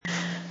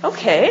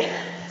Okay,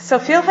 so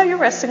feel how you're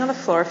resting on the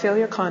floor. Feel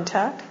your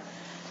contact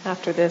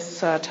after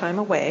this time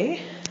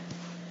away.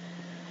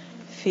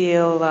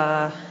 Feel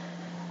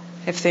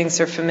if things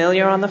are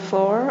familiar on the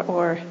floor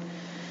or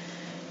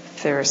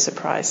if there are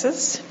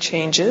surprises,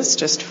 changes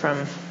just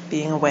from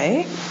being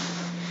away.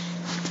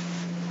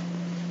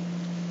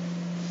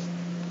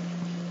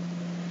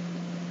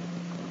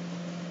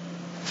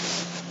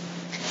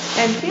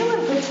 And feel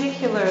in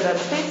particular that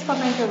space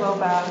behind your low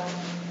back.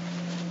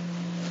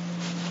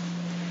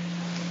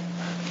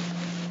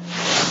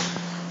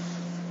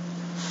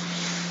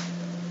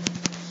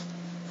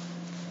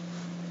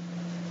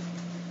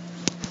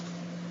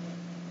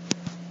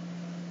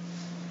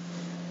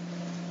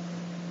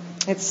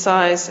 Its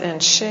size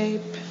and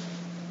shape.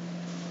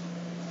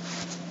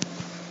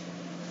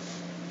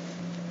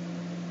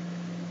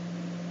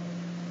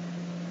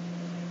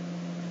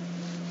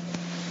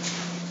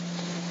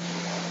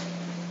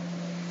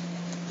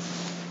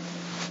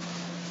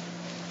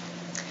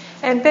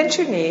 And bend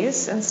your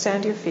knees and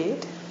stand your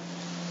feet.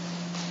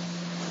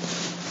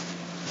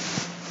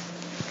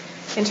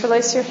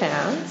 Interlace your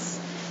hands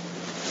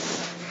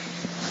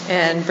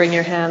and bring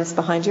your hands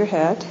behind your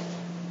head.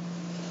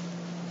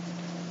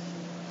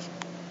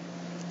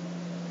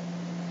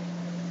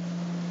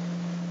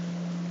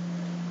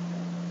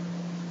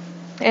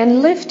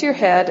 And lift your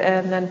head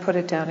and then put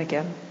it down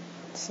again.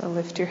 So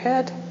lift your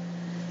head,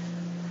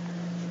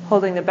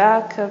 holding the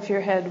back of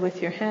your head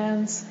with your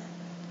hands.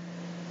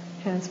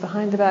 Hands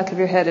behind the back of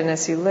your head, and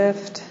as you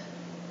lift,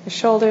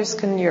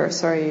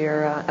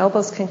 your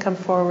elbows can come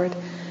forward,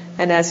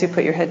 and as you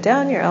put your head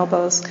down, your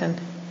elbows can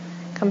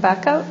come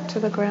back out to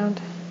the ground.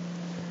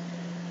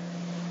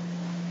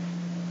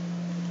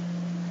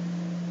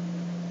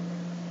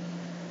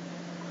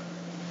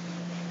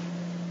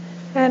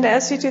 And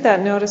as you do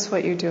that, notice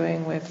what you're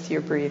doing with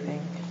your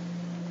breathing.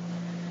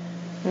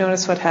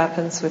 Notice what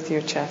happens with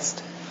your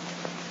chest.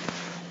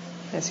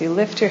 As you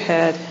lift your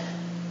head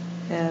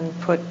and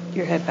put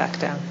your head back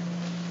down.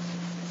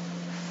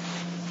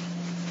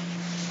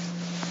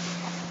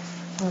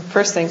 The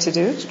first thing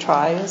to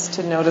try is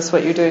to notice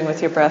what you're doing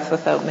with your breath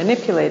without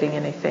manipulating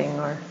anything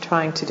or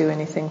trying to do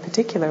anything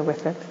particular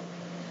with it.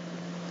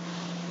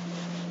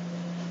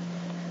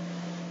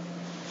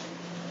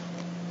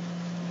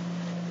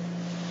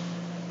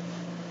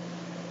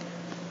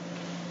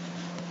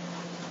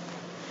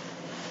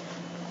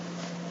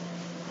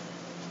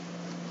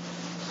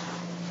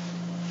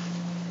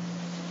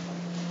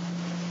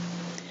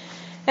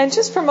 And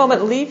just for a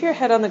moment, leave your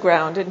head on the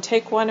ground and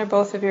take one or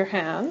both of your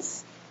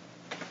hands.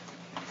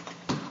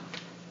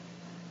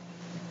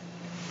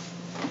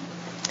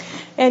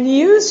 And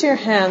use your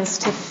hands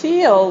to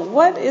feel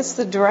what is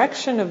the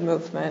direction of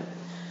movement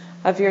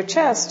of your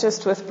chest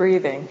just with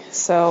breathing.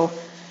 So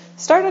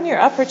start on your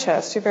upper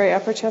chest, your very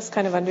upper chest,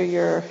 kind of under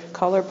your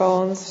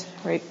collarbones,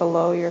 right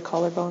below your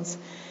collarbones.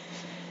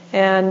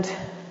 And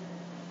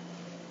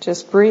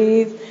just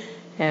breathe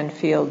and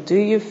feel. Do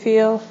you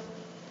feel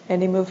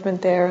any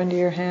movement there under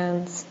your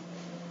hands?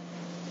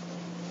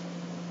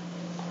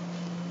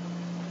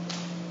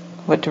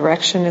 What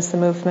direction is the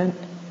movement?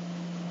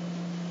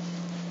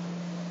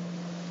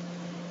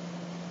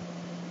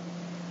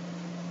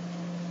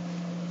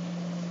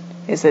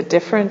 Is it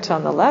different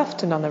on the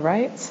left and on the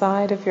right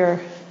side of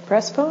your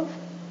breastbone?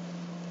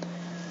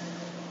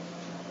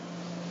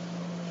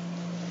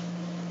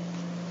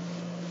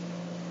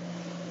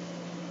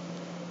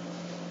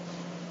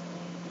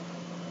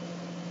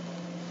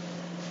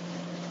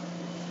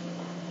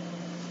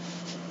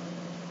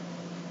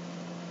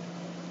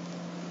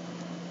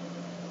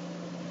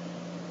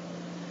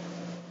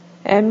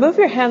 And move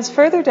your hands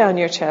further down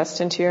your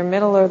chest into your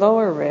middle or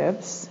lower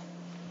ribs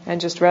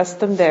and just rest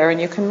them there. And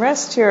you can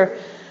rest your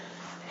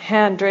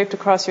hand draped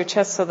across your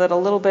chest so that a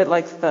little bit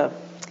like the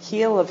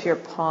heel of your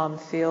palm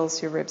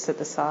feels your ribs at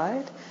the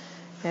side.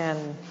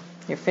 And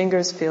your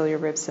fingers feel your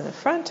ribs in the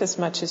front as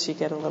much as you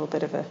get a little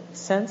bit of a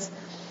sense.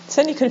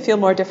 So then you can feel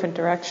more different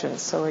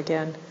directions. So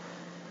again,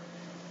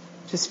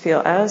 just feel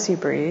as you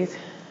breathe.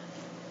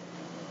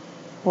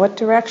 What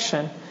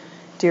direction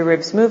do your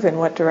ribs move in?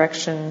 What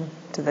direction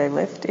do they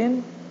lift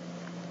in?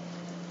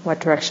 What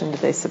direction do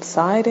they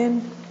subside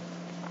in?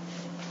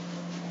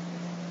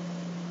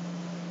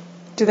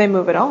 Do they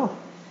move at all?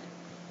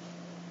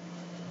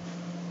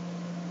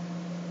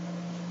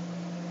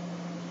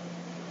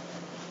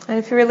 And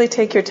if you really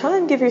take your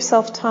time, give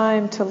yourself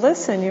time to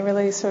listen, you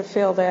really sort of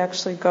feel they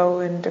actually go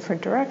in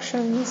different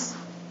directions.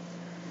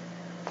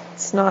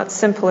 It's not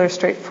simple or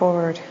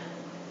straightforward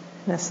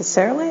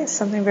necessarily. It's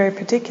something very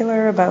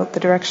particular about the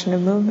direction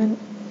of movement.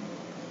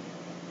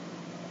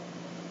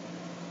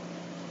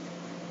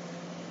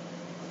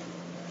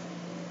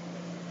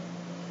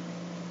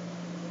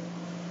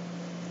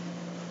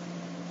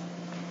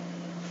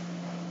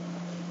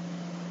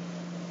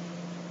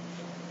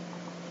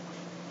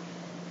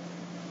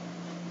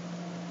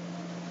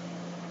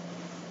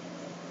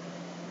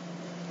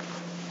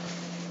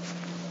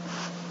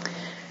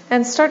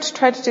 And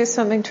try to do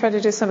something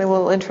a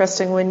little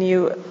interesting when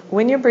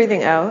you're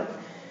breathing out.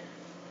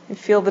 You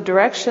feel the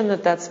direction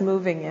that that's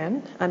moving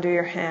in under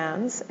your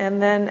hands,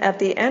 and then at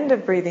the end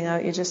of breathing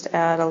out, you just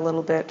add a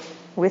little bit,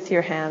 with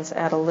your hands,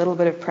 add a little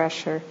bit of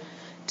pressure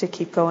to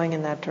keep going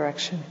in that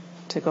direction,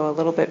 to go a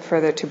little bit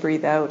further, to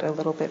breathe out a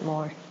little bit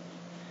more.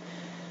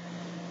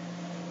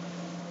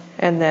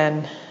 And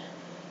then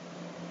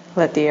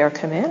let the air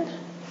come in.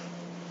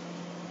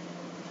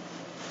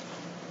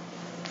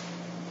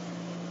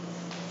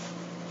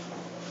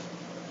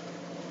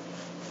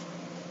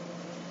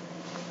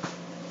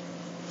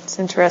 It's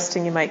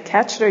interesting, you might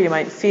catch it or you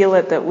might feel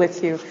it that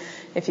with you,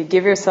 if you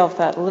give yourself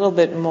that little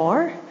bit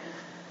more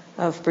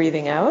of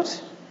breathing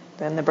out,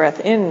 then the breath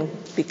in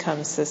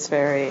becomes this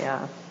very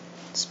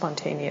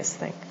spontaneous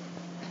thing.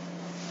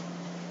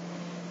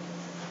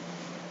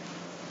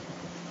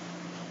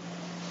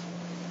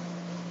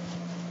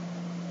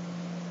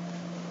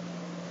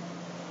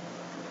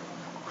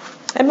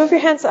 And move your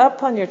hands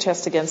up on your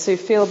chest again so you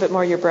feel a bit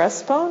more your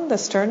breastbone, the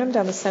sternum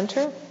down the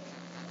center.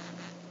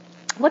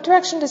 What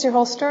direction does your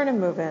whole sternum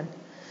move in?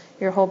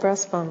 Your whole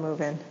breastbone move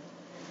in?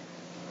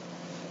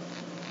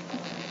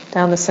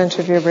 Down the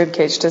center of your rib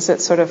cage. Does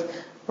it sort of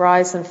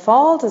rise and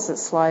fall? Does it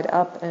slide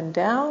up and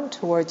down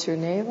towards your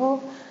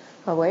navel?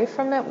 Away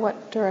from it?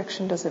 What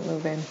direction does it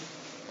move in?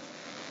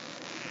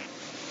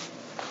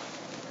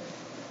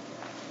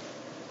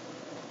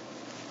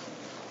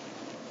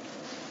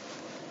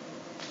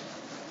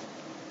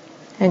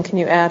 And can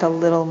you add a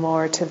little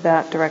more to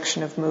that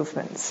direction of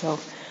movement? So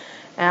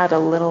add a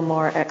little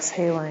more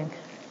exhaling.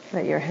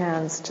 Let your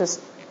hands just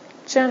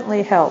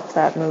gently help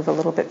that move a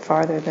little bit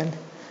farther than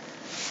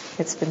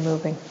it's been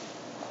moving.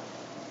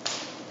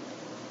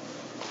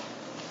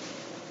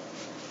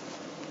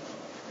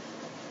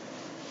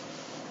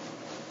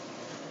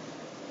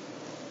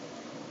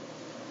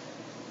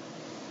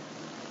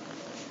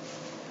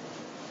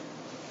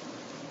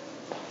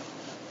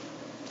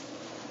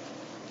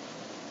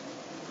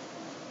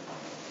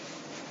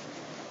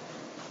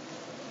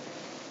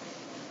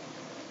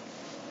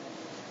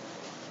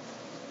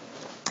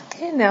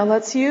 Okay, now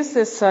let's use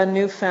this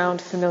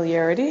newfound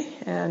familiarity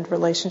and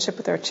relationship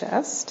with our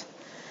chest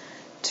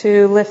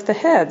to lift the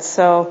head.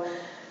 So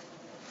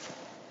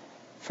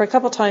for a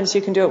couple times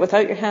you can do it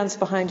without your hands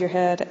behind your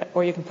head,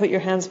 or you can put your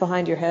hands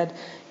behind your head,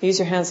 use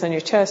your hands on your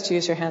chest,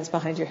 use your hands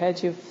behind your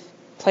head. You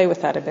play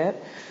with that a bit.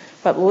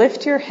 But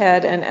lift your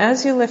head, and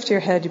as you lift your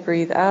head, you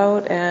breathe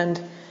out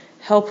and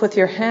help with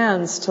your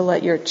hands to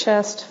let your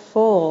chest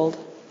fold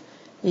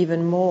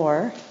even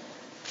more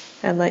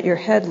and let your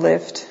head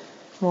lift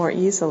more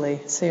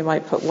easily. So you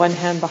might put one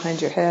hand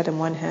behind your head and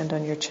one hand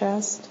on your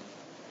chest.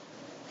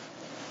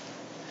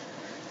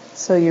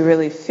 So you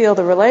really feel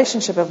the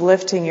relationship of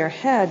lifting your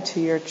head to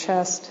your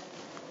chest,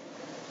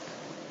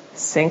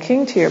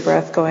 sinking to your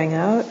breath going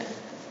out.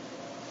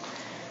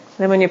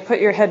 Then when you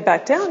put your head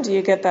back down, do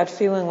you get that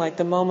feeling like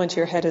the moment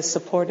your head is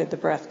supported, the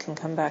breath can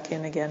come back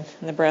in again?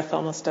 And the breath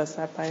almost does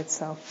that by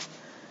itself.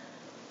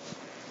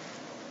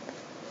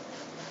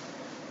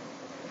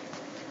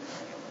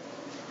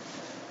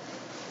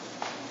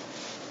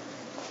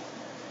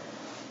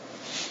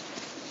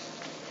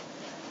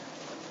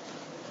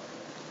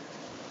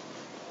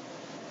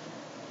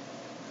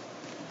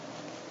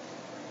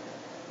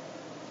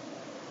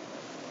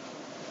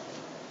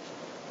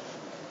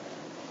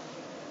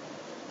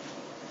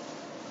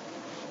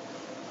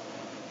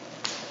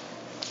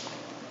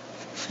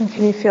 And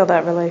can you feel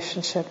that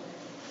relationship?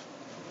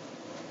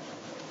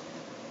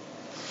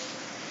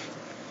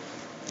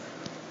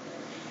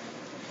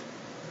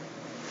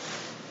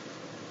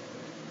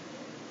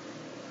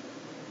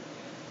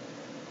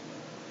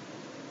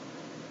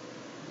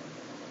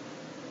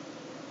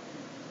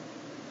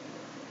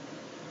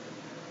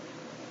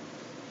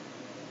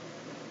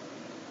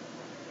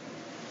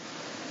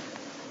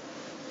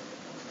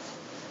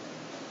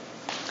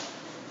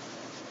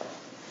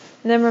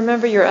 And then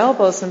remember your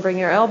elbows and bring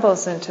your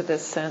elbows into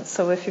this sense.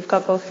 So if you've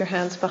got both your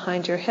hands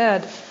behind your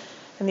head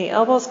and the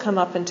elbows come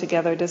up and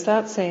together, does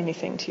that say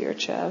anything to your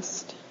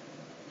chest?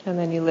 And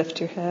then you lift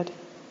your head.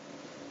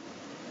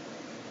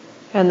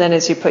 And then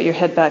as you put your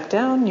head back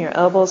down, your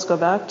elbows go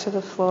back to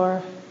the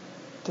floor.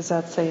 Does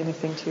that say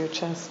anything to your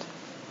chest?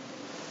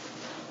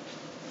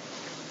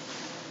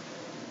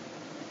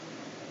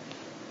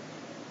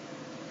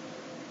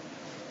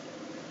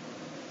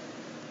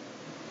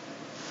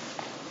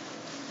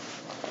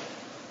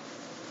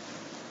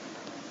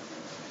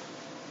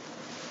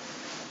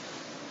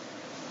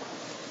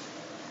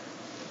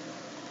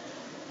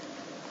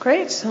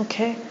 Great,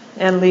 okay.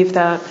 And leave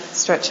that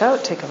stretch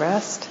out, take a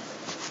rest.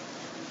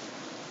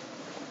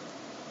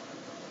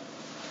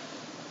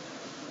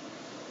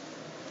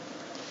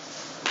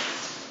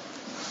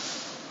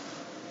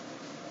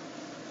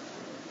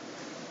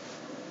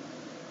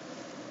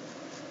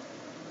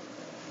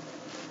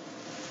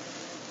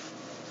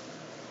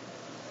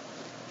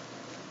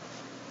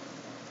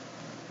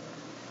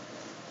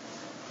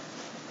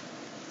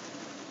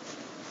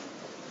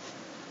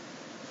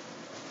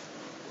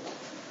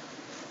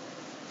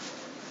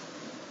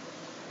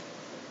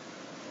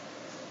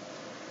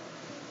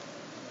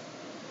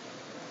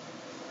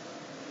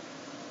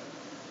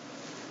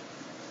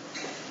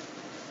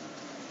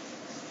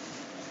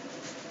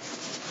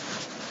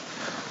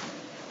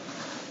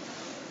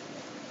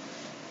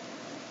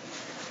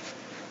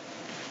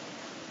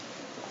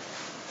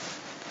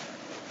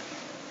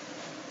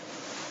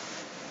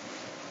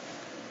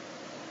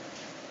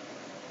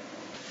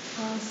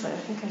 Honestly, I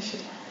think I should.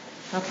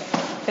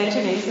 Okay. Bend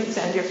your knees and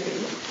stand your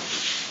feet.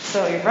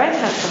 So your right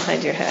hand's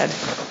behind your head.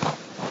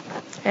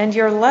 And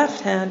your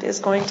left hand is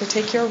going to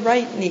take your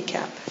right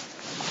kneecap.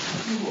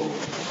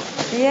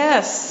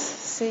 Yes.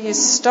 See, you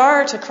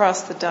start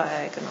across the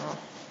diagonal.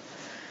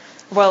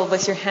 Well,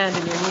 with your hand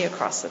and your knee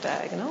across the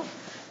diagonal.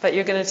 But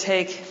you're going to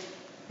take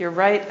your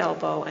right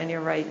elbow and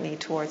your right knee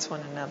towards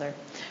one another.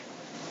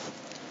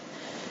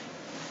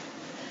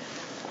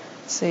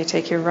 So you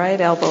take your right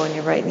elbow and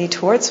your right knee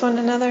towards one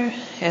another,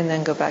 and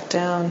then go back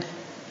down.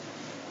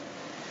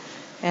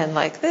 And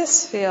like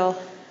this,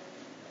 feel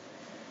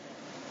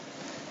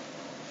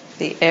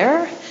the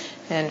air,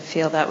 and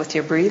feel that with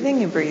your breathing.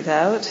 You breathe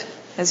out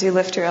as you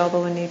lift your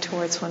elbow and knee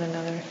towards one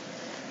another.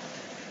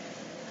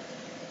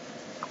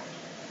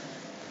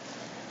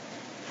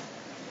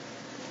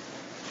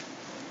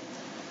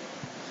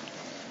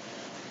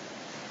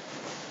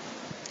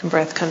 And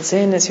breath comes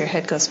in as your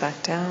head goes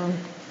back down.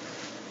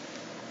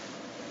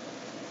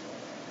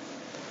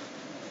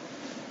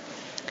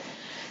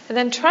 And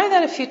then try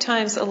that a few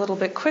times a little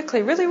bit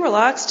quickly, really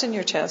relaxed in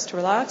your chest,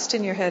 relaxed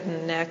in your head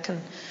and neck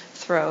and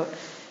throat.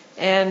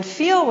 And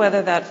feel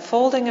whether that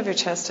folding of your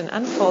chest and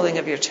unfolding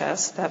of your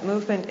chest, that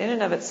movement in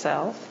and of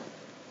itself,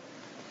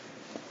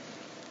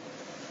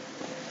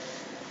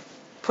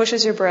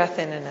 pushes your breath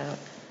in and out.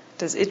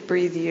 Does it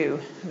breathe you?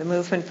 The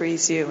movement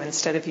breathes you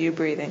instead of you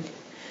breathing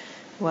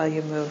while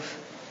you move.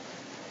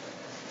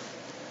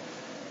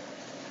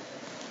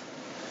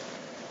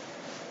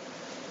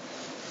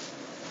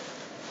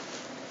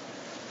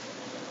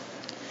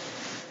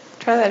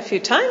 Try that a few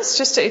times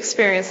just to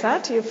experience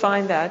that. Do you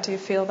find that? Do you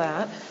feel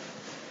that?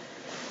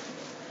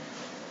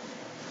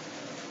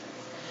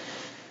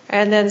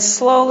 And then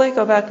slowly,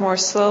 go back more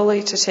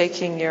slowly to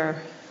taking your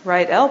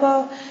right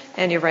elbow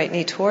and your right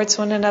knee towards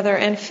one another,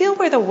 and feel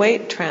where the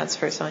weight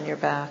transfers on your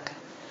back.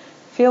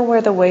 Feel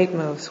where the weight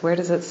moves. Where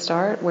does it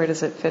start? Where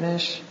does it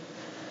finish?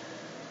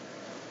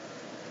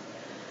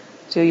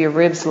 Do your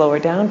ribs lower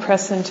down,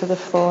 press into the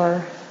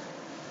floor?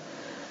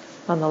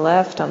 On the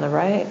left, on the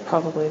right,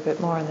 probably a bit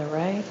more on the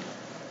right.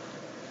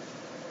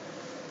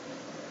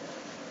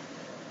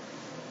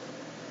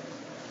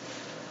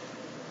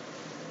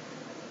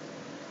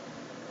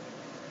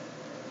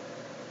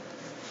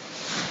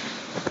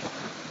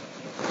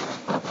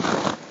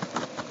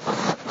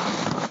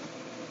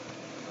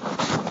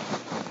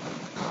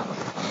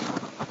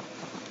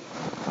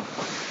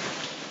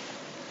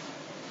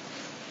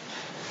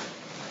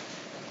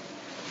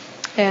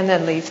 And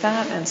then leave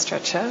that and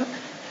stretch out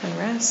and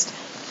rest.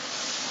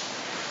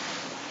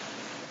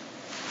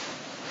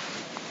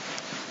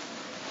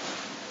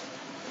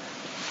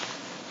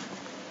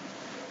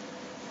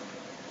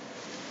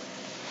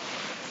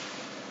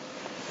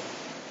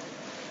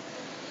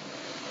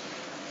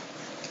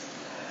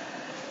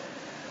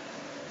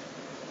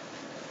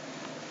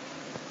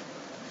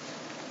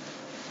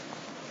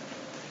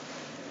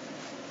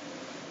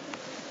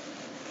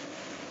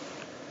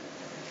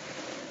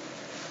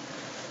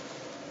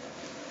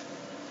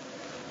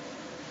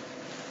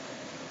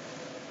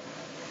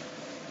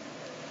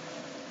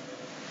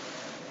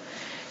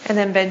 And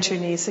then bend your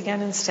knees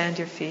again and stand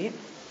your feet.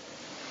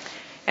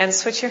 And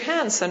switch your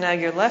hands. So now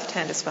your left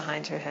hand is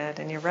behind your head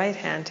and your right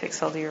hand takes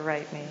hold of your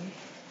right knee.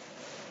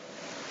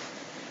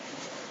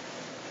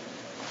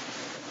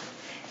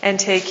 And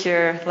take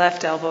your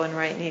left elbow and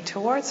right knee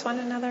towards one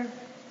another.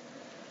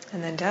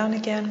 And then down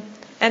again.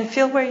 And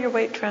feel where your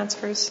weight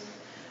transfers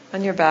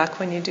on your back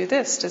when you do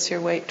this. Does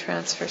your weight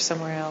transfer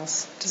somewhere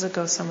else? Does it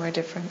go somewhere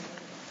different?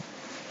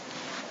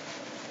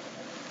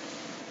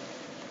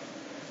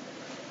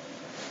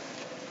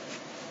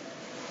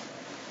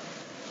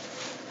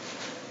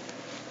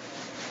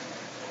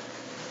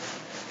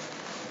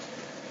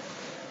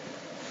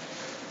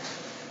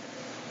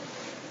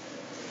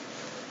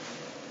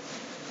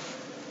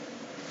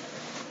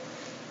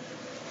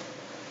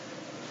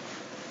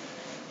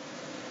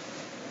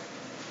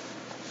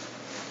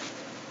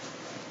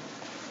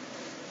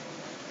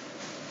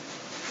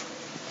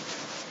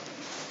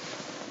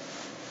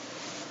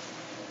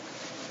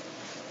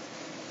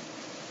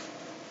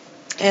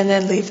 And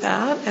then leave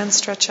that and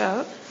stretch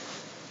out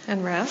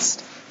and rest.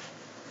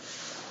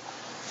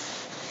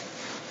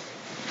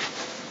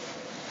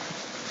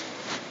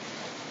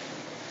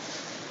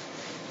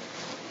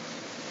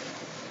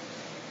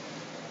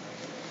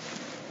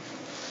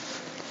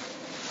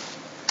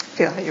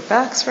 Feel how your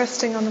back's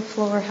resting on the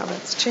floor, how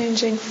that's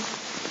changing.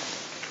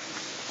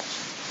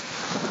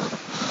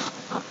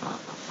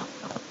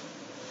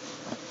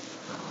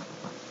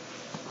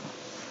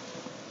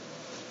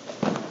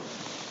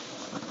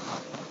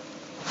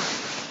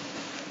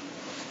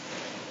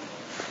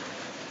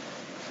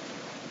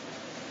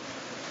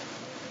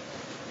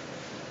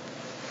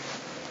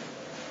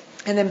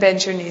 And then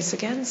bend your knees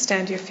again,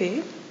 stand your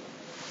feet.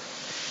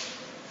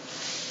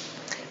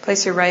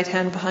 Place your right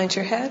hand behind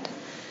your head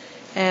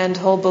and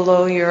hold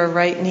below your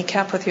right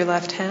kneecap with your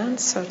left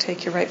hand. So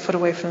take your right foot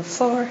away from the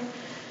floor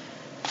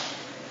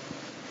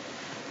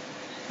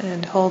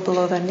and hold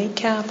below that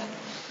kneecap.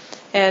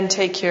 And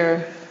take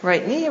your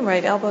right knee and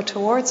right elbow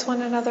towards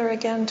one another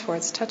again,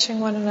 towards touching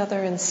one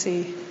another, and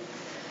see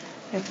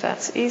if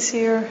that's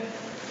easier.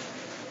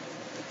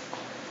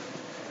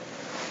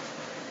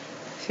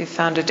 If you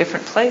found a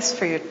different place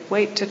for your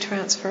weight to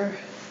transfer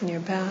in your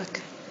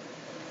back.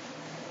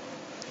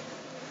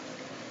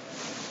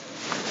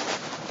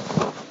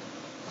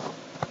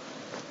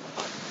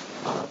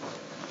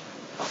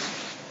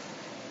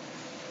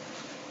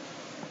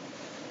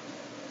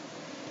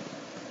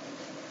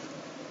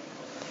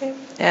 Okay,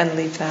 and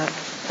leave that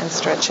and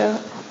stretch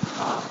out.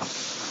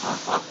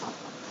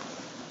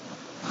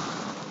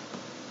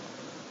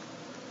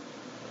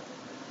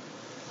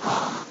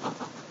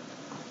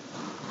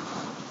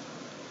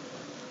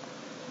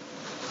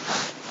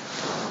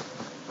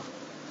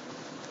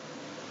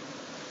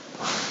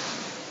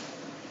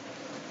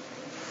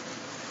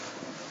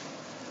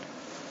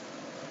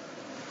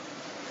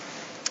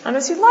 And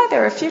as you lie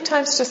there, a few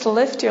times just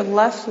lift your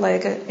left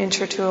leg an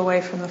inch or two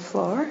away from the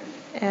floor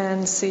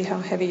and see how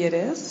heavy it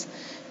is,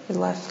 your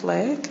left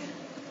leg.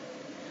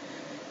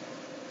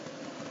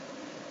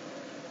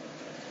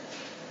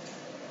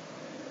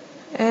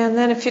 And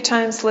then a few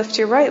times lift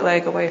your right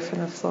leg away from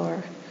the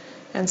floor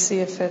and see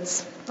if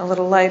it's a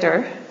little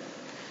lighter.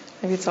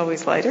 Maybe it's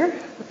always lighter,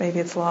 but maybe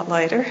it's a lot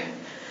lighter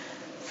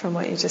from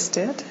what you just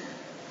did.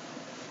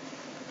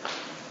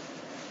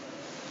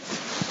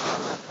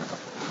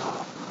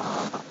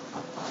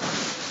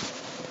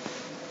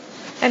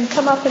 And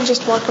come up and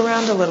just walk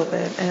around a little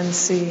bit and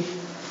see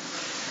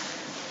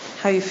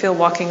how you feel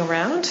walking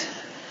around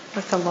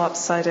with the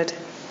lopsided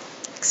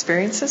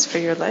experiences for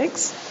your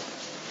legs.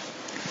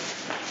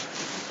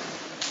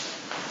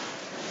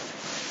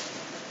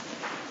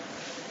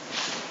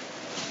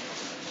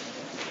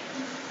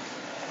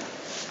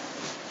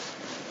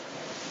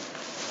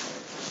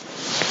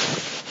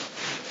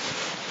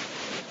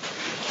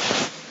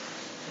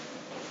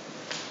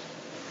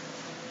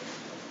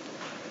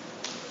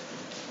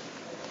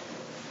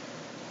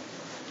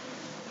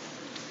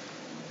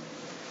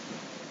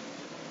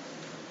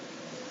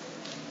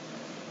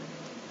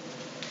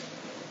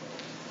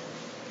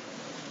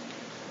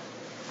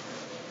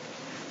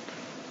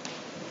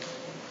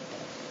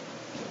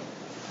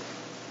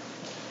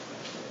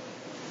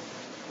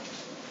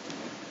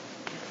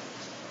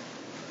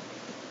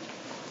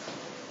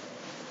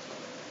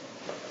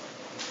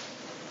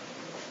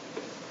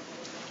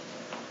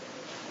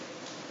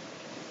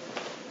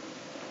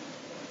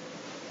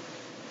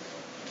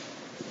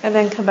 And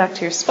then come back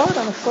to your spot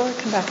on the floor,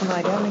 come back and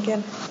lie down again.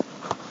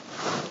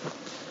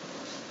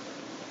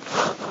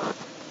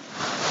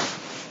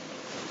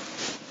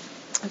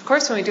 Of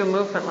course, when we do a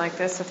movement like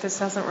this, if this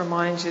hasn't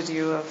reminded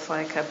you of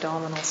like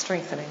abdominal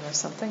strengthening or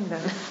something,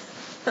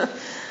 then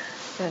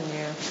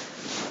you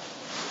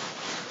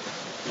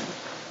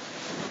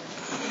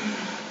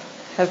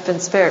have been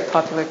spared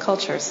popular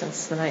culture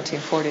since the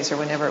 1940s or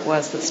whenever it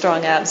was that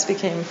strong abs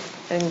became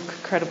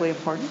incredibly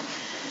important.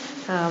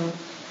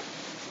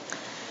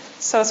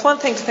 So it's one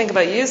thing to think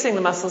about using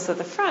the muscles at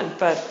the front,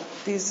 but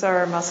these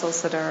are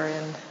muscles that are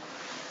in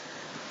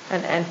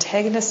an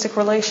antagonistic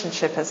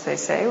relationship, as they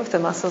say, with the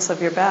muscles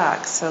of your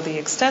back. So the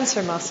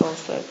extensor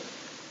muscles that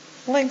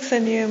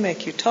lengthen you,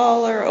 make you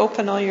taller,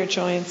 open all your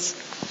joints,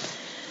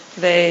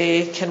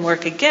 they can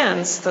work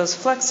against those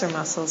flexor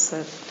muscles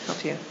that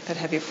help you, that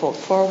have you fold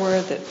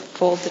forward, that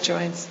fold the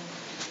joints.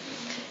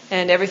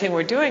 And everything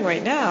we're doing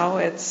right now,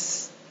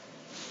 it's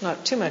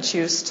not too much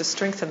use to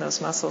strengthen those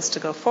muscles to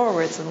go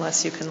forwards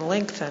unless you can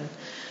lengthen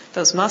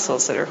those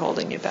muscles that are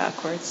holding you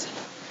backwards.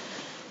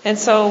 And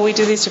so we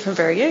do these different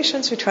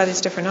variations, we try these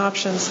different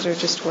options that are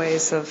just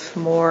ways of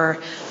more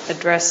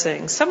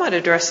addressing, somewhat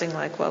addressing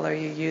like, well, are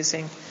you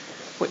using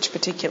which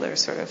particular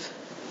sort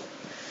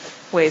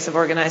of ways of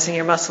organizing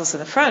your muscles in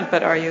the front,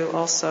 but are you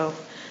also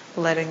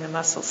letting the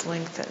muscles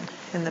lengthen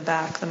in the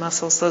back, the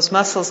muscles, those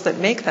muscles that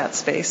make that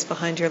space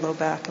behind your low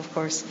back, of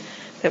course,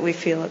 that we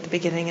feel at the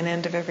beginning and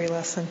end of every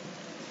lesson.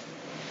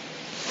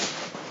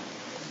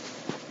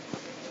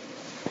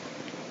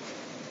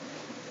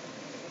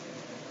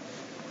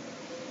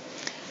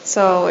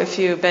 So if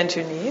you bend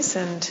your knees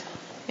and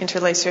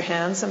interlace your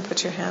hands and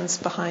put your hands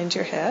behind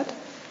your head,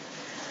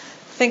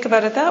 think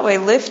about it that way.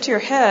 Lift your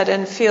head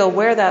and feel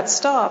where that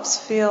stops.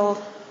 Feel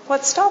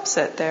what stops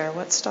it there.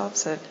 What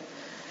stops it?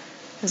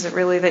 Is it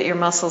really that your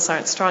muscles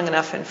aren't strong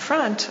enough in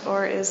front,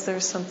 or is there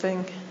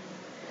something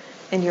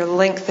in your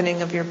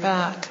lengthening of your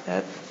back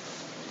that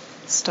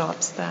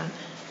stops that?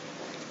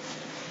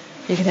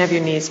 You can have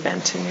your knees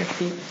bent and your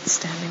feet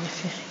standing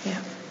if you,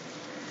 yeah.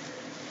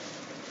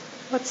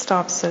 What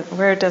stops it?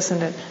 Where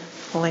doesn't it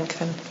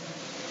lengthen?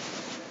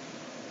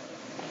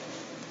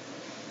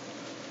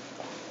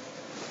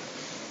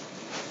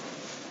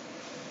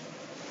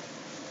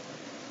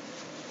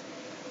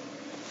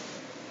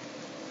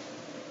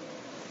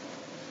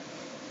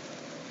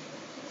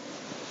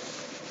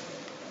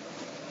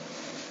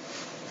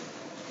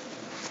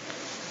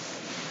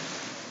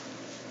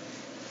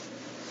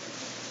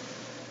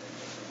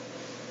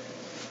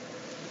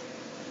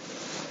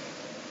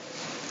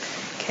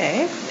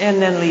 Okay,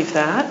 and then leave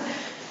that.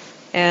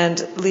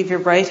 And leave your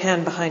right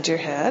hand behind your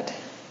head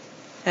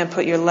and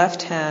put your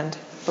left hand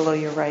below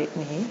your right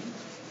knee.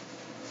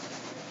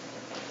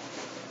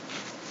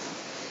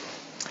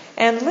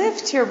 And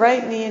lift your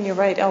right knee and your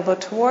right elbow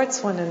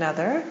towards one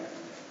another.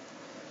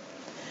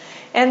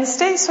 And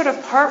stay sort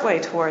of partway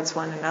towards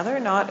one another,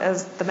 not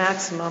as the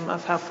maximum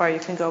of how far you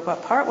can go,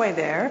 but partway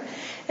there.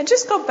 And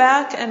just go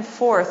back and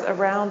forth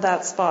around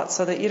that spot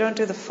so that you don't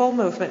do the full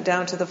movement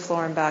down to the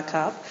floor and back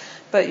up.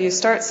 But you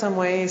start some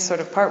way,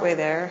 sort of partway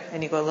there,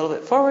 and you go a little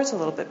bit forwards, a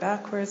little bit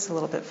backwards, a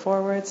little bit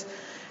forwards.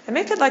 And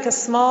make it like a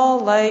small,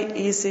 light,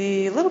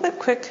 easy, a little bit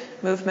quick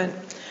movement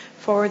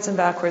forwards and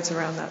backwards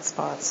around that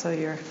spot. So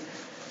you're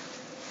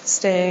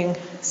staying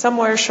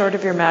somewhere short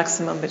of your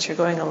maximum, but you're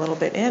going a little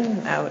bit in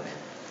and out,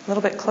 a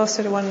little bit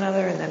closer to one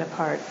another and then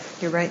apart,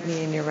 your right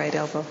knee and your right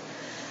elbow.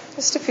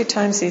 Just a few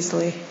times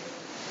easily.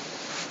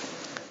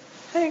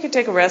 And you can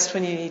take a rest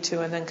when you need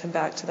to and then come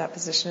back to that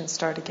position and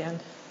start again.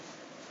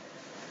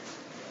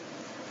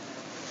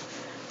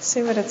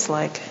 See what it's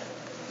like.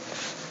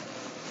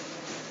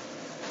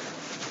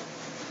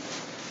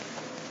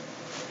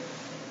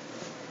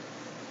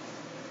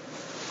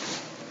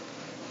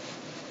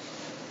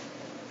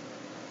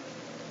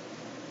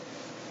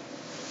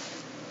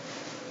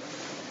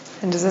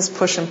 And does this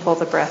push and pull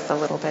the breath a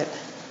little bit?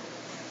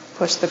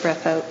 Push the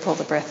breath out, pull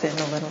the breath in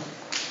a little.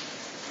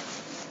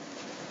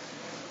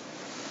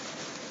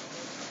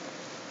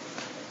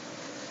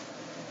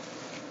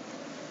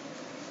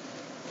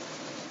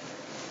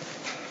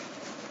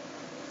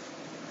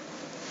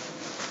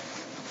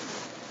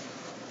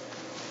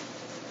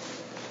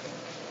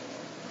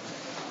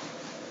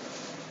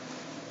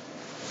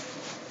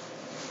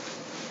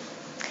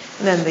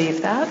 And then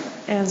leave that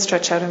and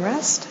stretch out and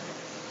rest.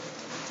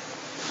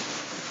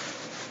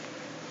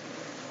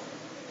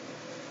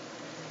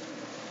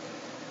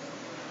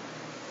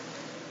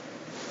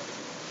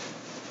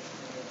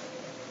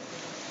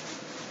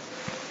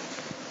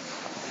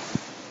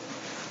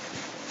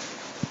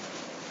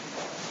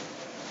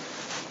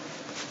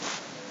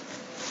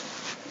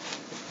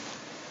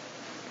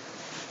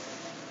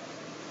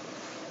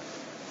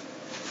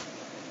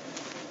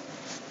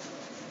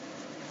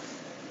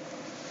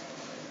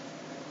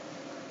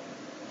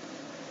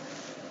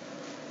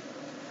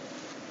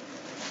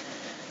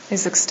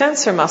 These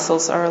extensor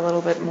muscles are a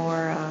little bit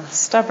more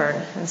stubborn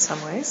in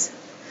some ways.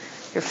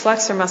 Your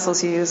flexor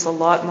muscles you use a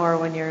lot more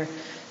when you're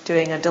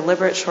doing a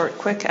deliberate, short,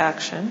 quick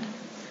action.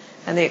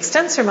 And the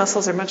extensor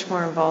muscles are much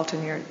more involved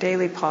in your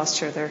daily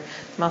posture. They're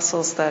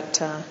muscles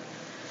that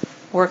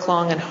work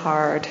long and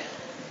hard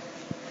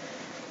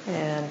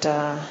and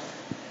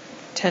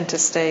tend to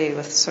stay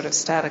with sort of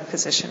static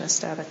position, a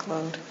static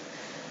load.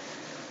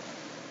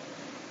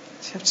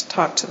 So you have to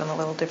talk to them a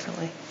little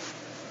differently.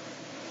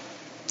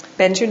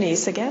 Bend your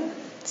knees again,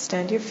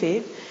 stand your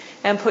feet,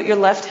 and put your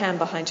left hand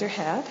behind your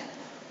head.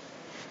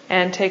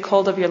 And take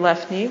hold of your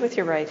left knee with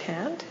your right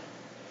hand.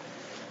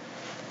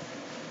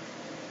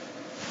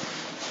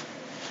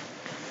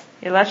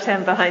 Your left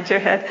hand behind your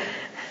head.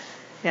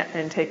 Yeah,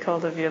 and take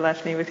hold of your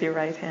left knee with your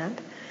right hand.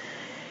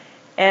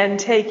 And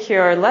take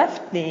your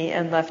left knee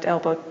and left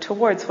elbow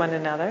towards one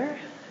another.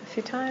 A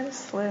few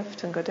times,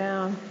 lift and go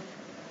down.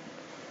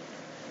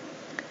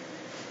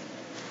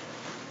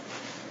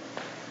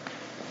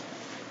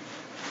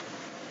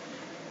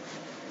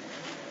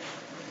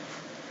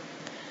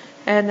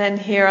 And then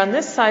here on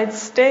this side,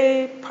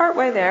 stay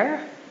partway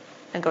there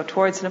and go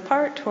towards and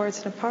apart, towards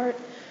and apart.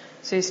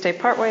 So you stay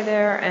partway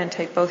there and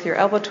take both your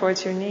elbow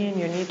towards your knee and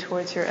your knee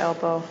towards your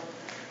elbow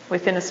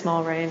within a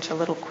small range, a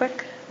little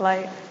quick,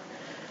 light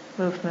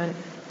movement.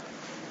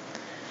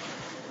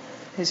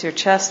 Is your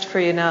chest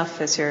free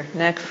enough? Is your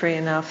neck free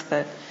enough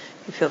that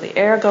you feel the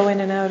air go in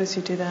and out as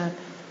you do that?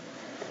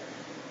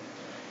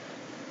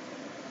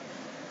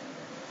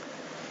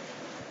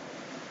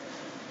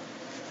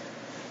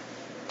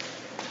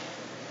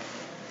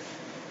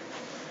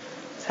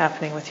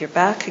 Happening with your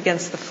back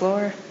against the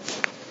floor.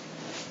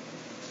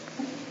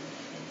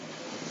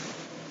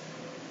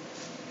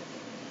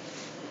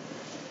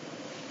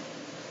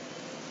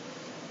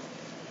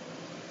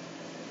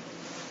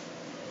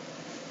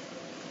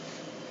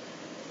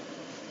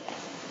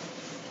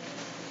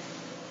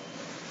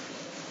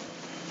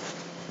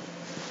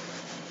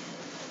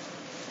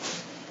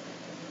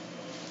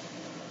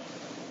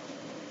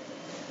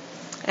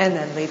 And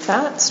then leave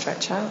that,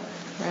 stretch out,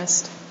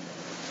 rest.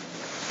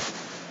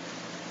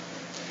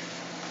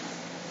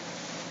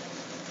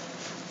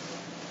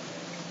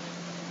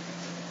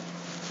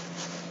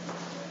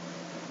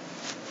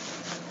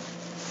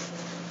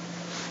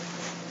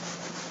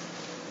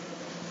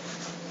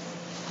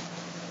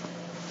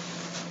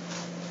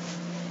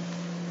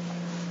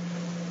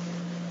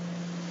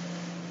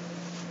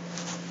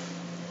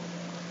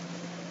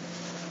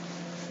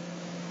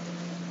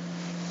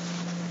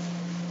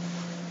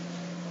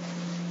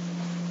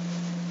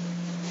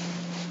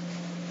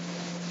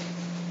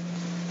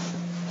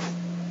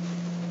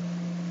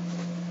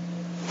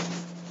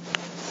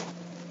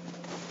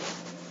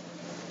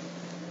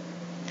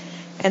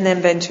 And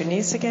then bend your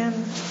knees again.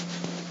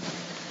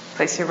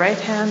 Place your right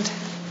hand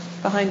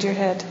behind your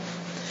head.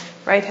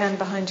 Right hand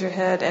behind your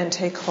head and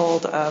take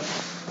hold of,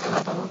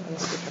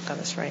 let's see if I've got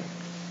this right.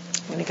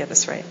 I'm going to get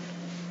this right.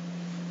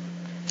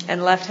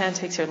 And left hand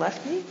takes your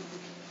left knee.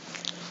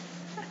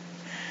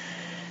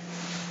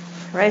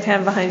 Right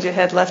hand behind your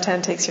head, left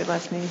hand takes your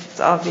left knee. It's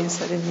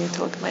obvious, I didn't need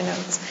to look at my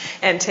notes.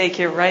 And take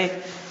your right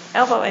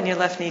elbow and your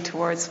left knee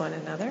towards one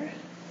another.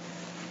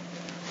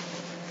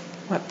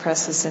 What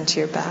presses into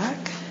your back?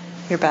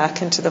 Your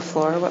back into the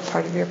floor. What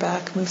part of your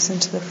back moves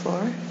into the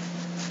floor?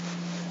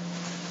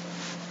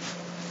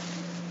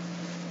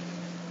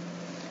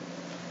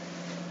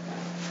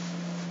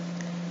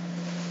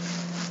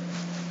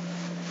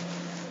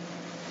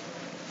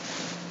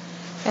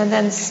 And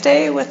then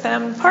stay with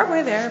them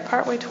partway there,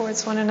 partway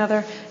towards one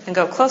another, and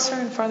go closer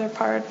and farther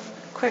apart.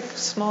 Quick,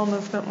 small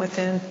movement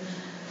within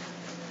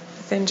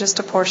just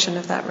a portion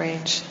of that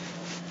range.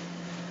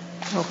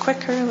 A little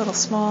quicker, a little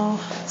small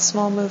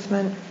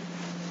movement.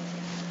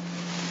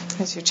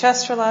 Is your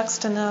chest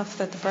relaxed enough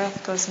that the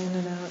breath goes in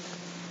and out?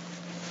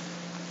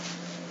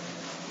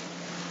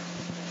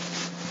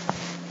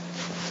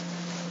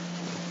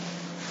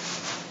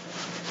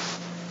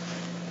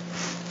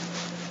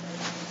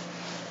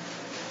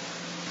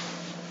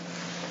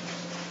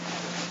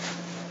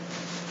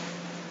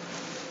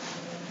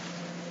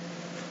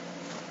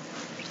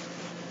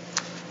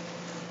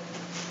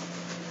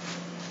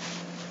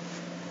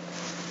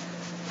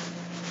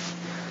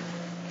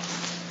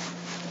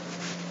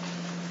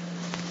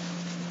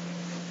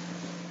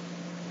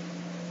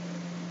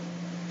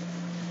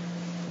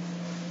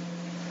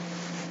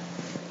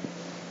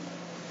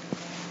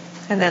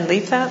 And then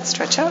leave that,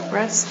 stretch out,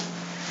 rest.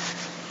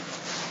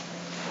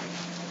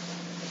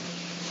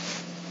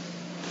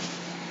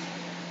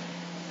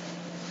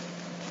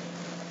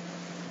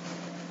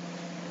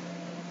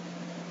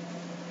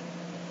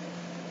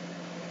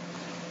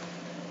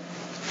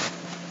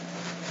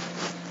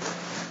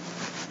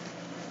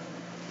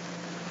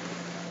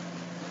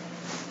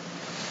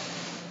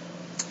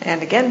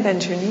 And again,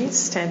 bend your knees,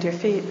 stand your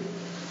feet.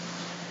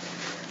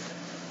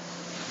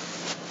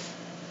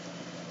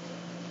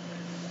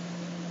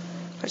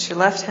 Put your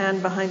left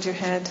hand behind your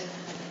head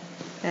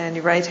and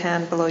your right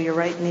hand below your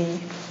right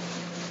knee.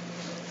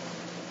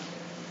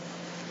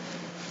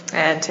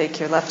 And take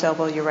your left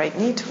elbow, your right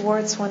knee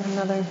towards one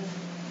another.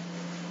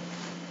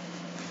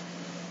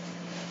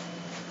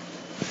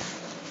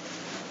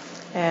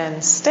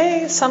 And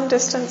stay some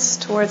distance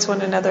towards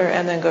one another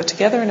and then go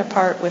together and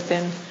apart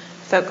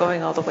without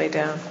going all the way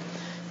down.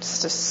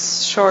 Just a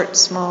short,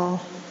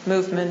 small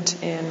movement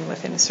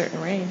within a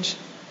certain range.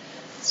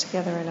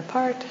 Together and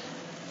apart.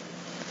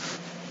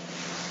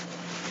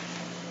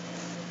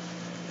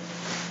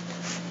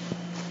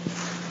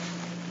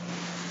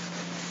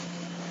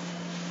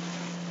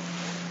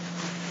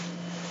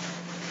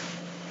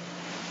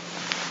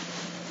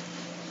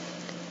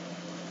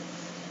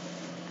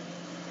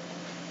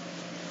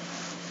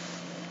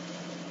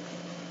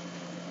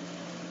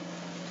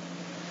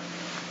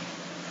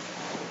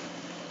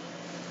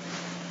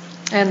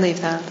 And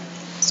leave that.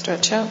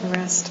 Stretch out and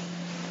rest.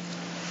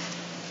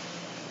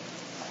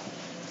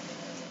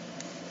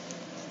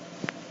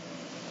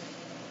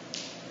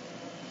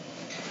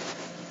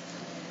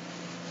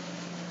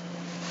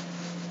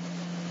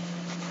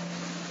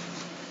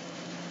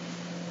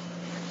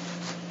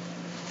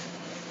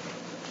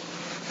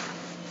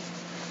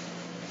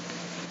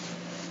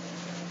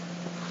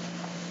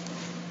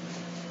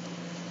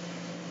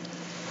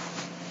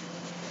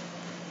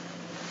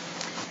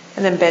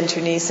 And then bend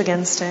your knees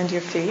again, stand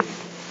your feet.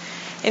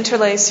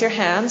 Interlace your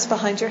hands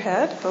behind your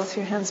head, both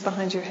your hands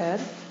behind your head.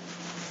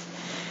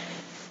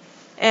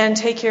 And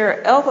take your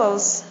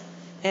elbows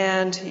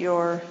and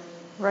your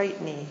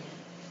right knee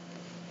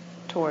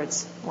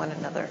towards one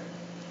another.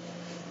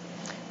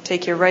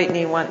 Take your right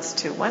knee once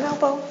to one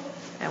elbow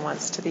and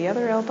once to the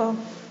other elbow.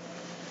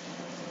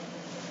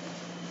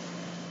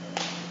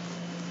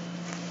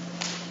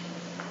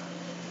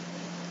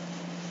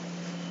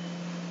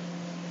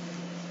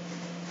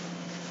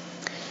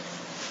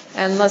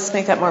 And let's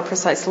make that more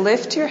precise.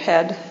 Lift your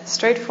head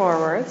straight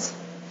forwards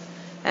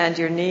and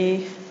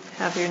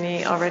have your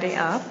knee already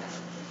up.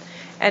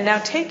 And now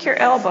take your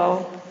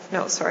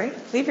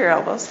leave your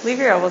elbows,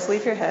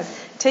 leave your head.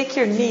 Take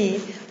your knee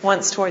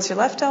once towards your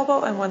left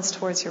elbow and once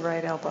towards your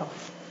right elbow.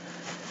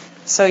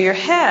 So your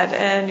head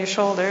and your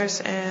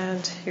shoulders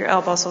and your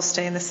elbows will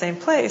stay in the same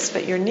place,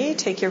 but your knee,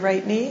 take your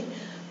right knee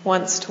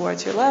once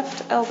towards your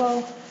left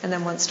elbow and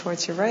then once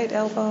towards your right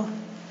elbow.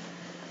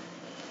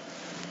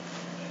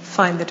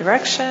 Find the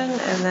direction,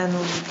 and then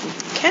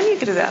you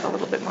could do that a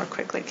little bit more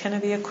quickly. Can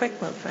it be a quick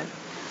movement?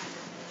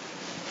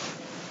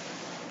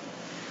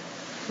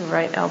 Your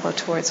right elbow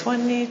towards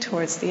one knee,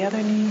 towards the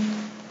other knee.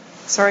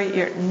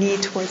 Your knee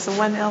towards the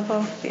one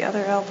elbow, the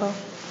other elbow.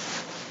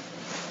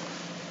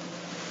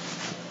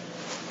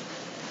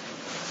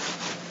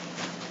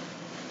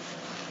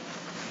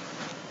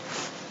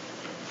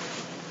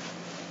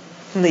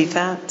 Leave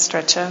that,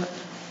 stretch out,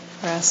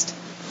 rest.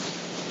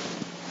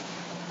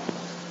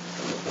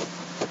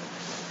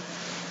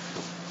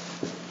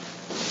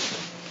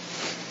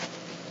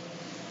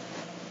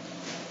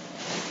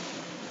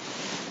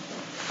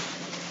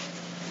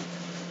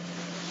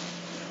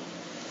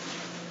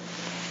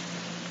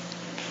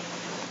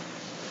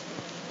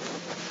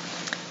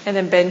 And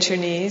then bend your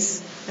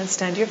knees and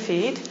stand your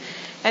feet.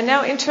 And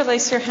now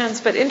interlace your hands,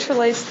 but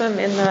interlace them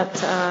in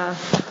that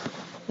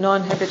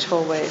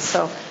non-habitual way.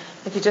 So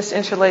if you just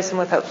interlace them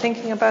without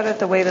thinking about it,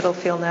 the way that'll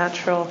feel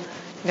natural,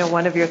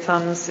 one of your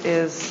thumbs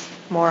is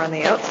more on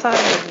the outside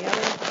than the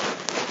other.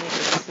 You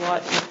can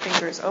slot your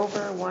fingers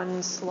over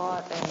one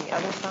slot and the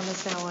other thumb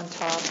is now on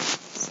top.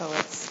 So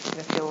it's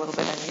going to feel a little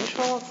bit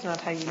unusual. It's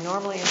not how you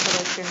normally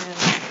interlace your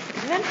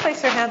hands. And then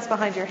place your hands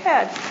behind your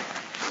head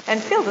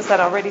and feel, does that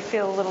already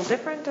feel a little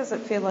different? Does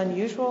it feel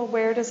unusual?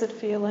 Where does it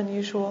feel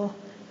unusual?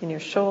 In your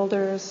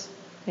shoulders,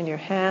 in your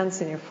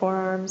hands, in your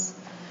forearms,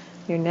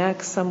 your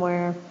neck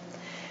somewhere.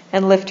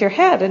 And lift your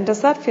head. And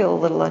does that feel a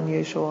little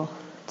unusual?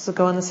 Does it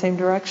go in the same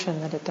direction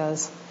that it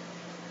does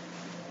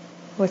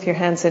with your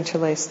hands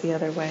interlaced the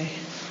other way?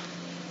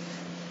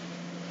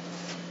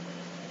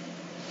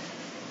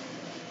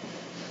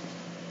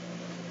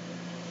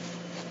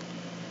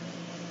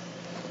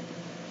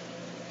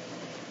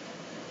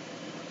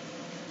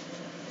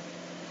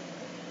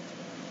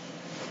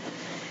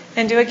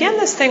 And do again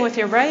this thing with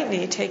your right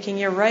knee, taking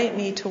your right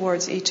knee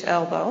towards each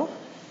elbow.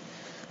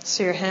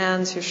 So your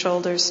hands, your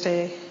shoulders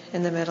stay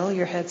in the middle,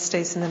 your head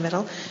stays in the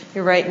middle.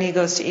 Your right knee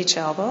goes to each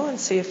elbow, and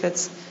see if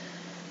it's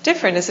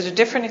different. Is it a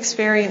different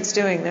experience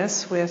doing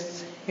this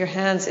with your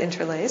hands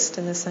interlaced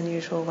in this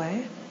unusual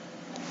way?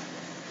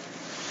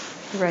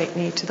 Right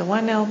knee to the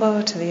one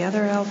elbow, to the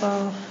other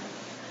elbow.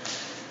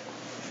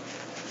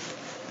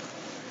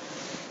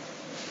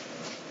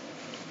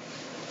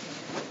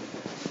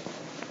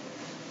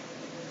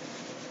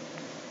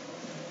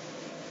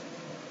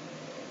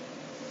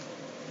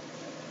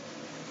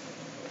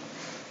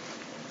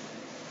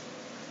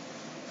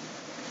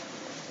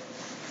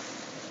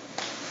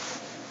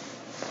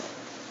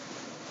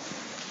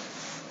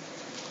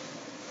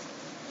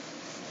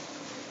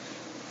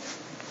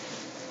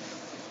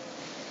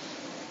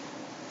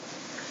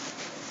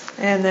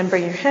 And then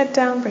bring your head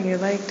down, bring your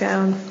leg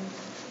down.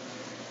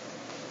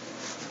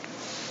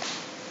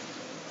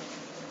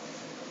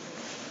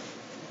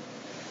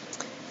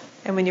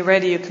 And when you're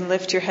ready, you can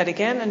lift your head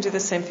again and do the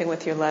same thing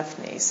with your left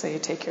knee. So you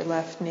take your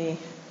left knee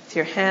with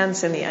your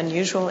hands in the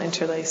unusual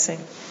interlacing,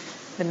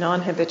 the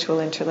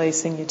non-habitual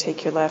interlacing. You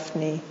take your left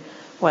knee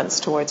once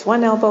towards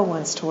one elbow,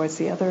 once towards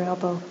the other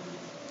elbow.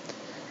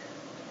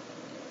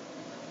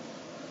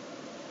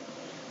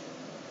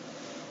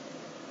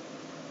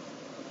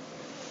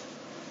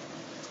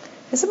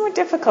 Is it more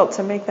difficult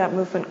to make that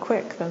movement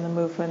quick than the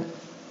movement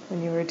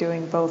when you were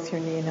doing both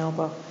your knee and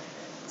elbow?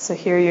 So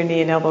here your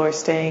knee and elbow are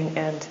staying,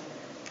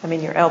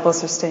 your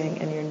elbows are staying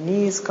and your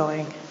knees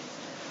going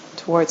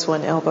towards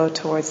one elbow,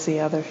 towards the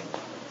other.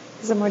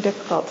 Is it more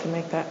difficult to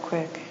make that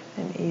quick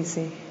and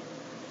easy?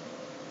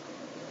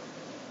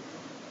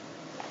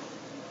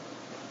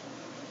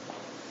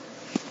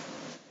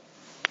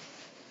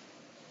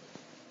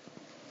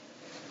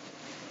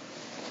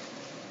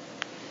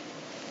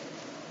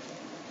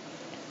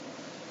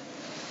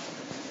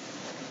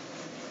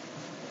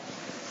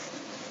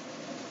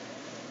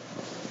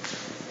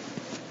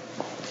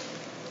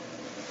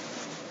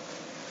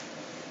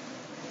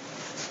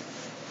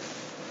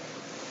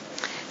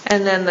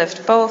 And then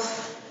lift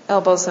both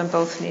elbows and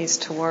both knees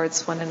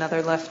towards one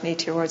another. Left knee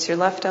towards your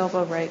left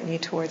elbow, right knee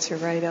towards your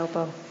right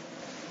elbow.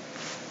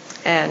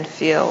 And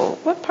feel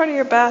what part of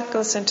your back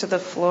goes into the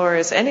floor.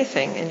 Is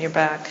anything in your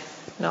back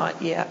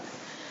not yet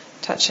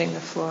touching the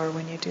floor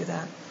when you do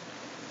that?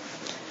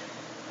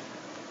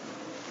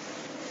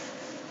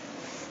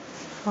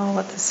 All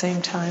at the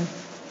same time.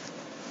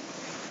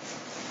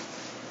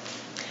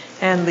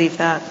 And leave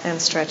that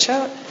and stretch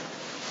out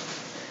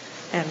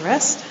and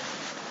rest.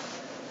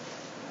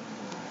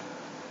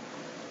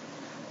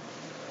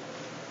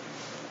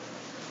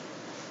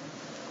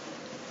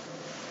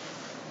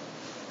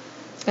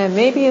 And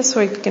maybe as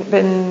we've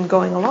been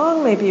going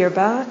along, maybe your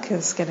back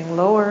is getting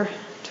lower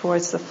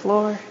towards the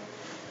floor,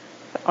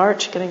 the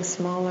arch getting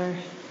smaller.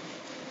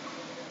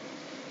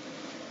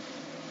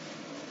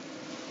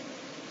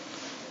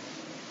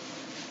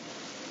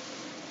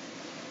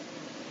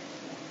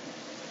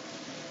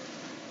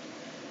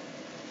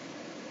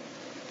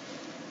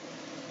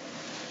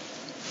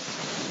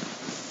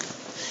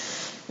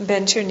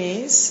 Bend your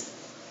knees.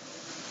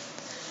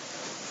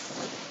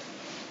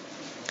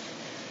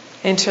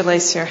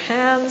 Interlace your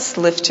hands,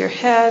 lift your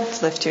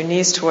head, lift your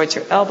knees towards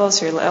your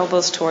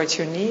elbows towards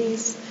your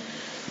knees.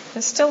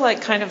 It's still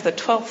like kind of the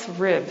 12th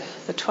rib,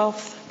 the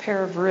 12th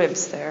pair of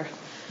ribs there.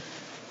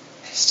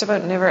 Just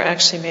about never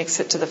actually makes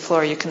it to the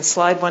floor. You can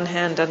slide one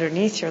hand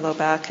underneath your low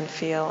back and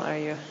feel, are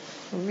you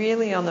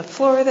really on the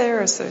floor there,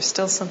 or is there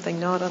still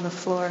something not on the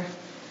floor?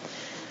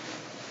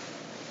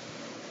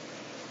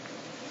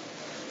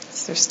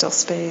 Is there still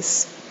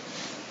space?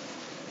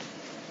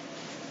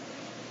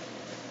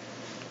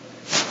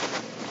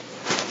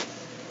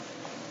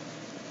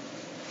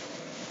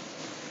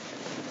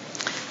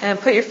 And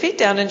put your feet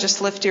down and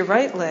just lift your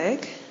right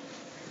leg.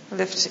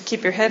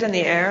 Keep your head in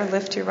the air,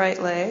 lift your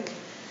right leg.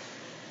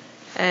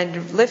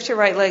 And lift your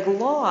right leg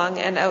long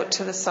and out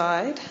to the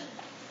side.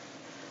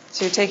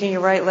 So you're taking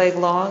your right leg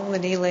long, the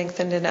knee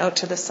lengthened and out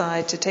to the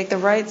side, to take the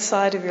right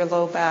side of your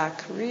low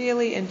back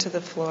really into the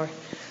floor.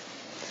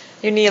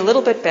 Your knee a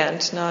little bit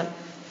bent, not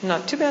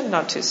too bent,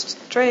 not too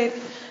straight.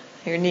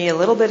 Your knee a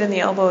little bit in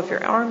the elbow of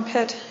your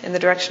armpit, in the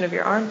direction of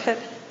your armpit.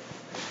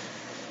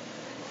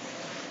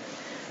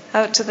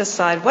 Out to the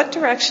side. What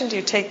direction do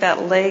you take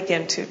that leg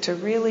into to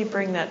really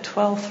bring that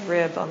 12th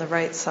rib on the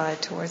right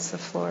side towards the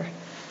floor?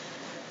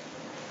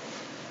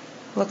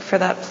 Look for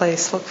that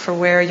place. Look for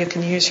where you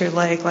can use your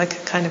leg like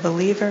a kind of a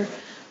lever.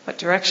 What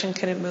direction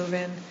can it move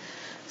in?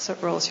 So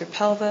it rolls your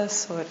pelvis,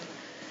 so it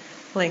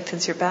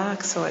lengthens your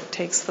back, so it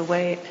takes the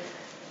weight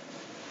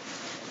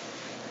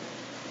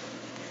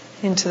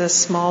into the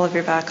small of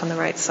your back on the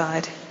right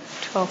side.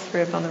 12th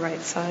rib on the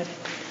right side.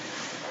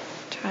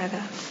 Try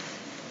that.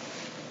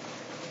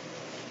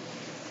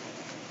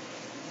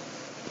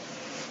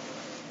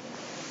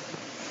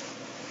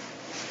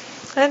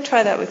 And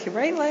try that with your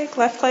right leg,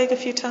 left leg a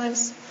few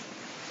times.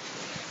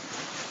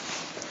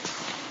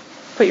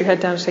 Put your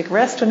head down to take a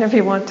rest whenever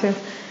you want to.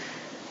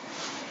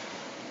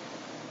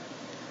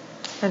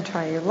 And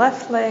try your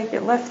left leg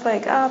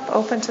up,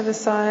 open to the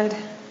side.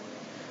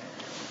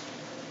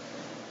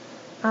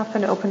 Up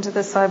and open to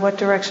the side. What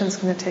direction is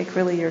going to take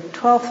really your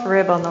 12th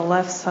rib on the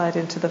left side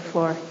into the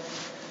floor?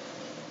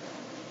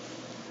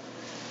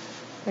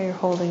 Where you're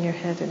holding your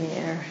head in the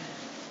air.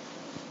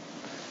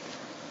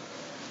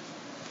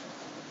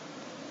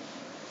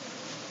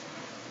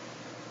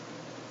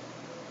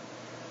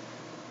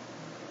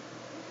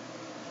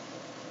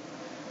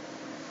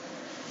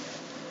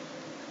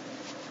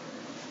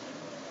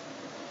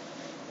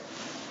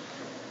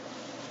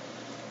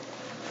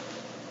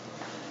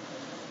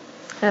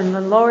 And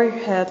then lower your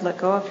head, let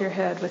go of your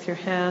head with your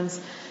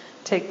hands.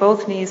 Take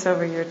both knees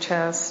over your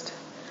chest.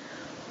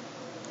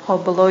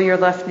 Hold below your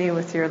left knee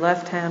with your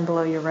left hand,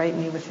 below your right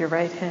knee with your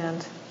right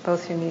hand.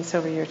 Both your knees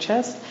over your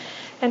chest.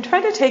 And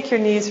try to take your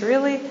knees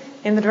really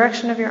in the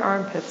direction of your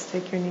armpits.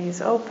 Take your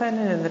knees open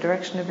and in the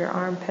direction of your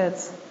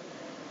armpits.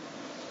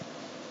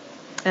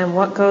 And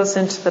what goes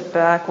into the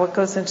back, what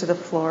goes into the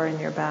floor in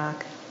your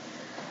back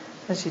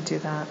as you do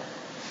that?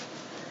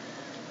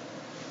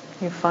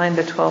 You find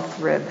the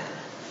 12th rib.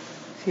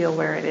 Feel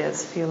where it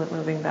is. Feel it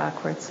moving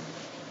backwards.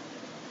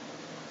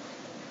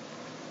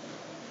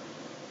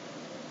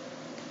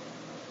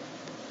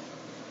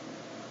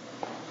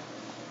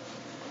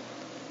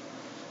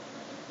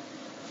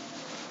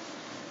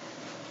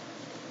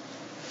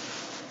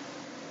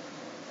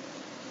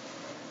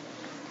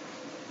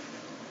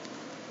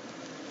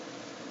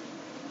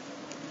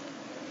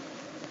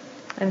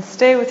 And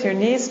stay with your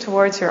knees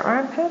towards your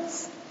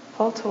armpits.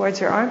 Pull towards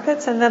your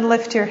armpits and then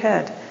lift your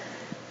head.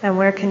 And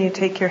where can you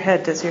take your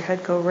head? Does your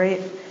head go right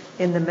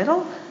in the middle?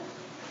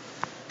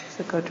 Does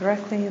it go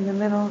directly in the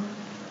middle?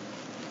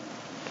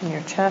 In your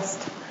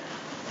chest?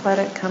 Let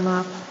it come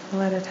up.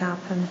 Let it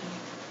happen.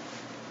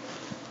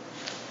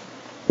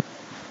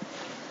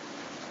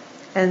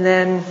 And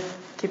then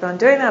keep on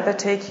doing that, but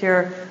take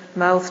your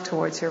mouth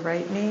towards your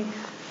right knee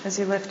as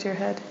you lift your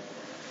head.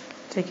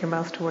 Take your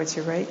mouth towards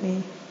your right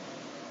knee.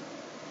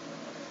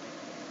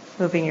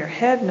 Moving your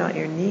head, not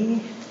your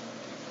knee.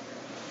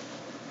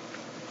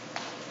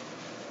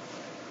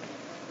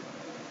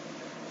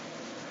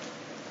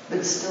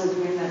 But still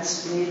doing that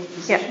straight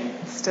position?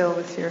 Yeah, still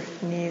with your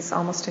knees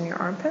almost in your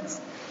armpits.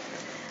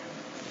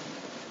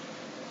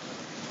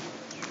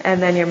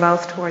 And then your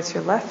mouth towards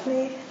your left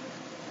knee.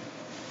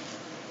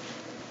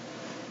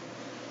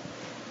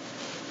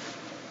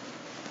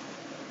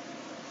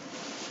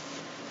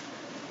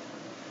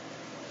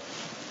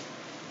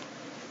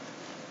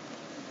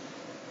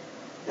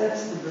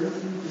 That's the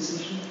birthing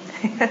position.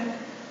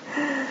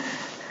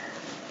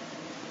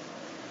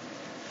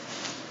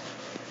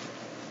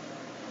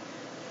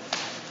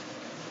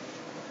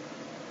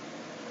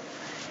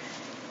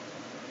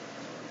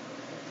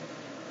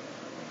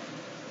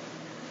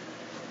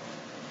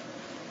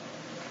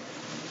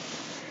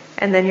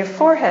 And then your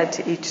forehead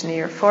to each knee,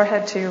 your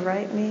forehead to your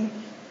right knee.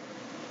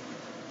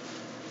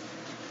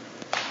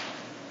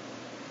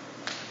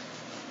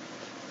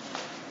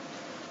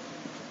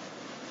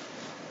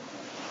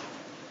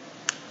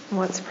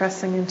 What's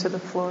pressing into the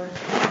floor?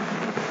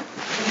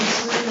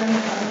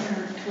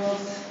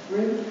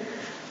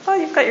 Oh,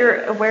 you've got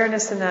your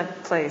awareness in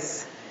that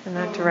place, in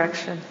that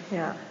direction.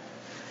 Yeah.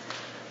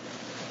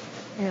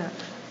 Yeah.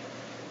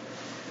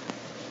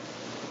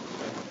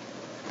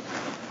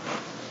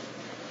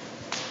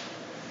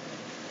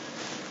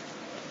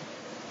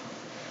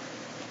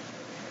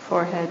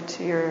 Forehead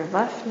to your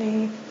left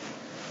knee.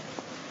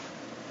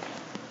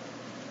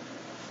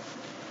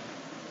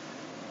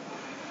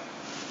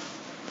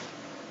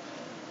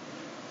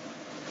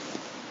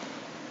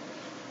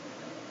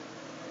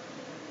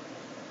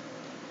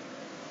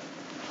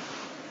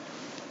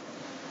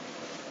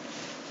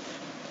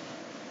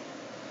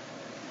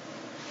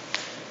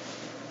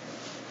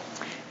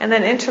 And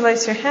then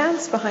interlace your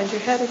hands behind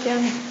your head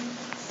again.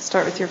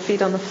 Start with your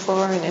feet on the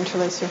floor and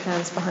interlace your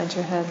hands behind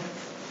your head.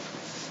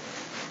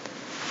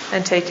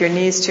 And take your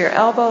knees to your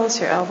elbows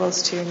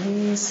to your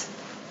knees.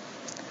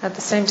 At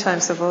the same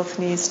time, so both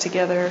knees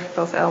together,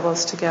 both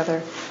elbows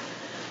together.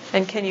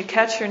 And can you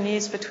catch your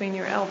knees between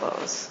your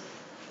elbows?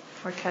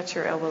 Or catch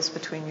your elbows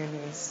between your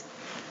knees?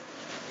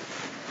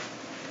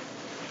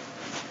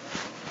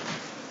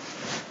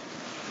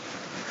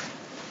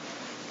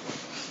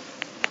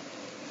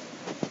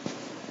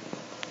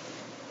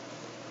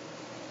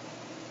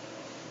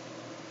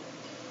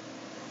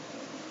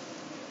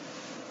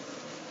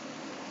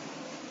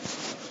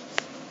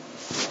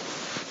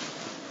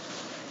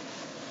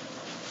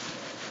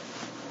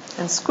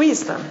 And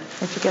squeeze them.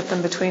 If you get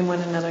them between one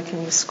another,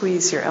 can you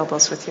squeeze your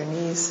elbows with your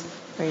knees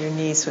or your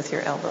knees with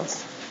your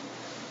elbows?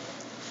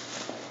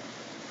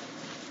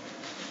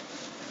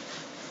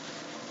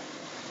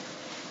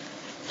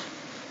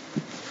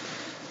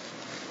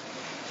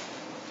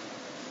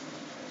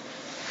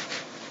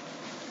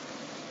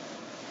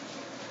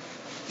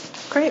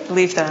 Great.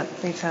 Leave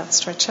that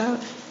stretch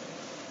out.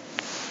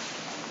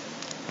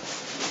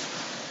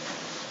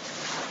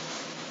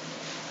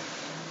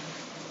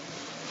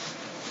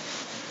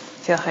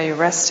 Feel how you're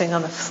resting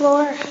on the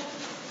floor.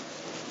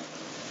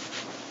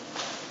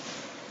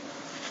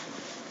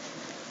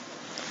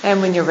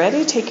 And when you're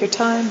ready, take your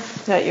time.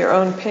 At your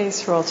own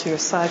pace, roll to your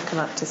side, come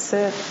up to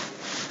sit,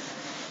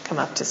 come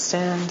up to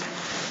stand.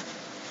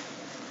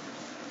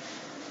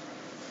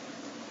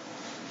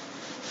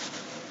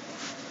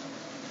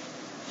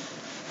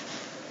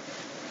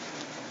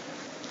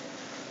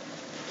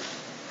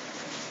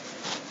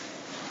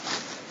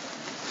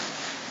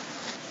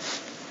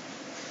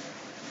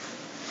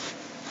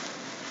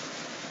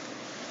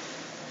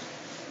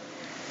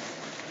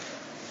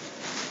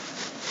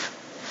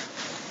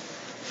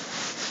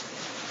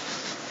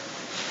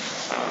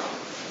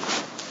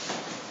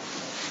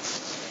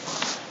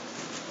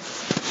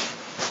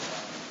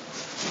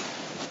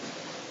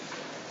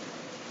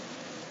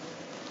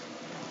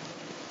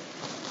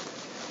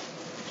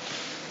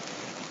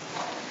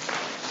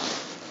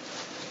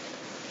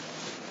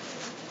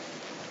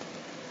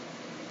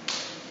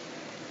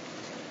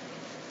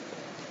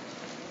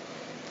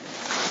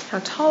 How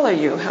tall are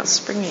you? How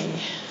springy?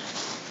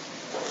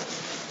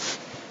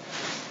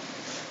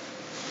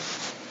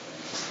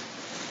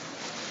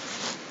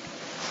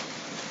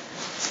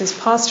 So these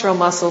postural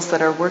muscles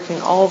that are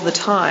working all the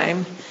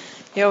time,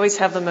 you always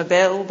have them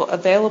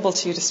available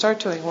to you to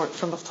start doing work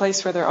from a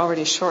place where they're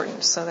already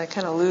shortened. So they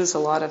kind of lose a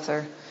lot of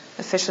their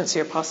efficiency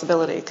or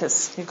possibility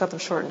because you've got them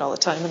shortened all the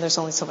time and there's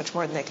only so much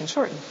more than they can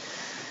shorten.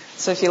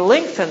 So if you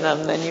lengthen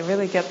them, then you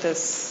really get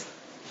this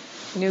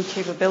new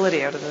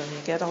capability out of them. You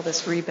get all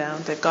this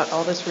rebound. They've got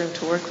all this room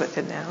to work with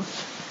it now.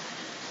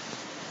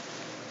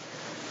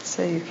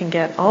 So you can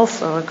get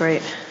also a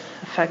great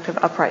effect of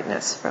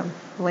uprightness from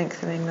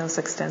lengthening those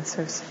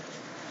extensors.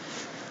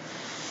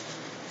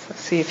 So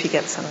see if you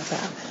get some of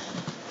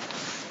that.